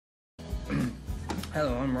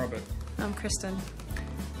Hello, I'm Robert. I'm Kristen.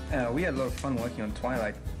 We had a lot of fun working on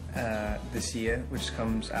Twilight this year, which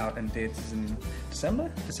comes out in theaters in December?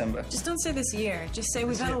 December. Just don't say this year. Just say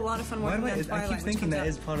we've had a lot of fun working on Twilight. I keep thinking that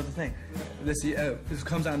is part of the thing. This year, oh, this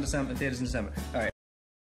comes out in December, in theaters in December. All right.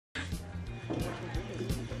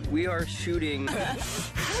 We are shooting.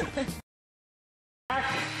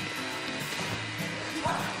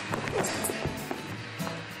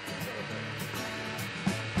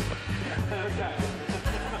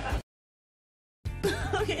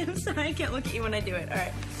 Okay, I'm sorry, I can't look at you when I do it. All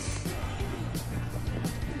right.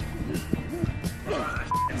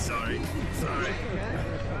 Sorry.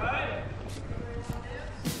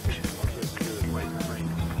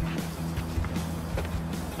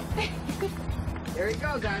 There he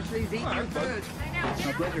goes, Ashley. He's eating your food.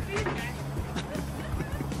 My pleasure.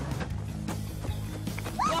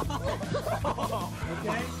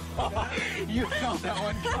 Okay? You felt that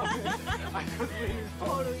one coming. I couldn't.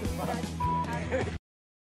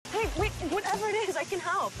 Hey, wait, whatever it is, I can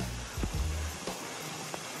help.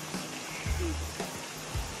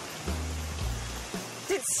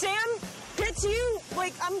 Did Sam get to you?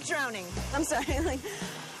 Like, I'm drowning. I'm sorry, like...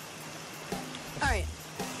 All right.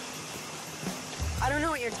 I don't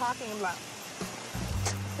know what you're talking about.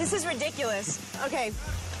 This is ridiculous. Okay.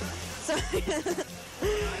 Sorry.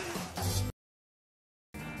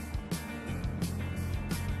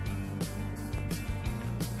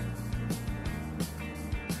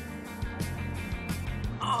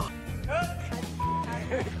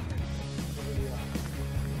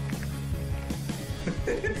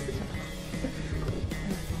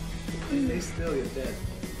 Stay still, you're dead.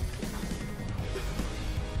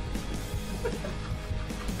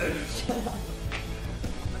 Shut up.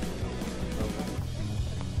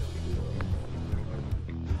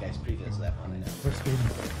 You guys previous that one, I know. We're speeding.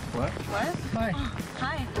 What? What? Hi.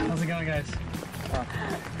 Hi. How's it going, guys?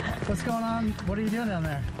 What's going on? What are you doing down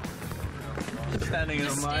there? Standing in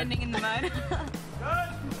the mud. Standing in the mud.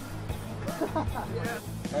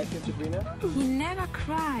 He never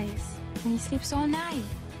cries, and he sleeps all night.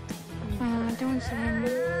 Don't say him.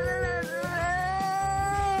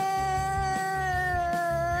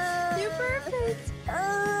 You're perfect.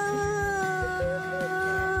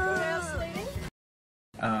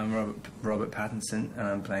 I'm Robert Pattinson, and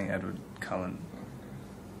I'm playing Edward Cullen.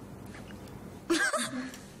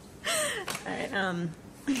 Alright,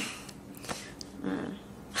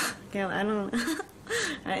 okay, I don't know.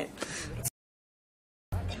 Alright.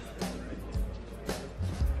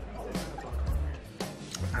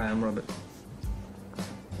 Hi, I'm Robert.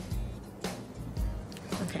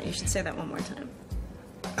 Okay, you should say that one more time.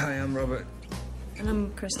 Hi, I'm Robert. And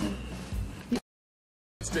I'm Kristen.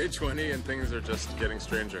 It's day 20 and things are just getting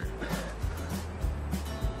stranger.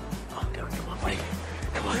 Oh, come on, Mike.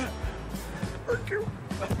 Come on.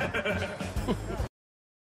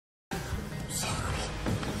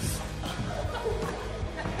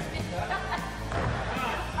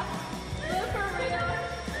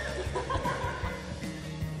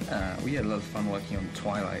 We had a lot of fun working on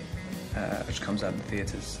Twilight, which comes out in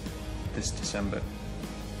theaters this December.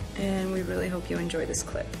 And we really hope you enjoy this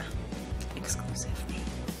clip. Exclusively.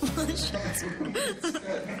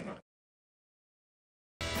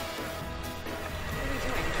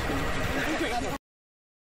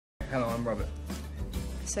 Hello, I'm Robert.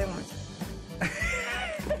 Say one.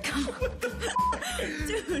 Come on.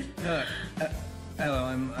 Dude. Hello,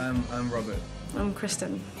 I'm Robert. I'm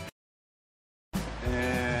Kristen.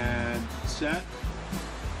 And set.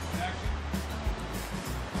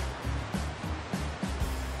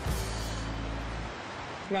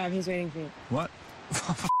 Rob, he's waiting for you. What?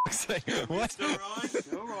 For fuck's sake, what? Still rolling?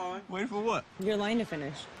 Still rolling. Wait for what? Your line to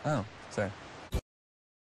finish. Oh, sorry.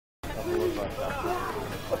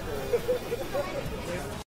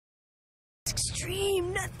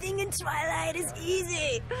 Extreme. Nothing in Twilight is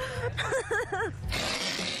easy.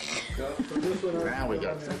 Now we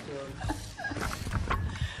go.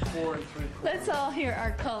 Let's all hear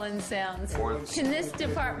our Cullen sounds. Can this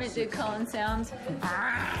department do Cullen sounds?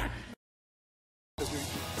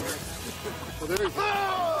 Well, there we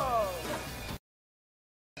go.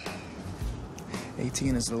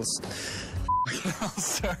 18 is a little... I'm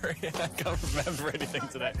sorry, I can't remember anything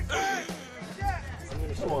today.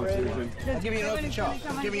 Come on, Susan. I'll give you an open shot.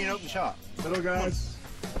 Give me an open shot. Little guys.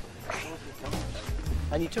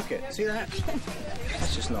 And you took it. See that?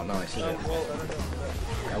 That's just not nice, is it?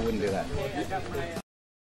 I wouldn't do that.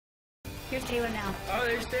 Here's Taylor now. Oh,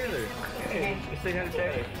 there's Taylor. Hey, say hi to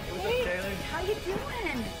Taylor. What's up, Taylor? How you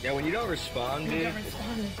doing? Yeah, when you don't respond, dude, it's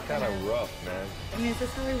kind of rough, man. I mean, is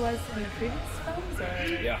this how he was in the previous films,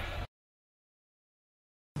 or? Yeah.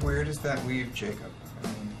 Where does that leave Jacob? I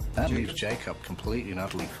mean, that leaves Jacob completely and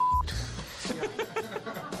utterly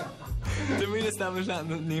Did we establish that in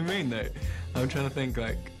the new moon though? I'm trying to think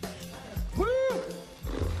like. Woo!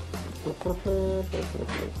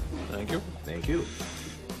 Thank you. Thank you.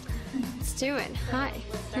 Let's do it. Hi.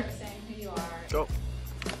 Go.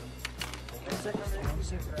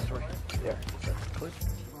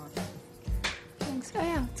 Thanks. Oh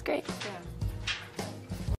yeah, it's great.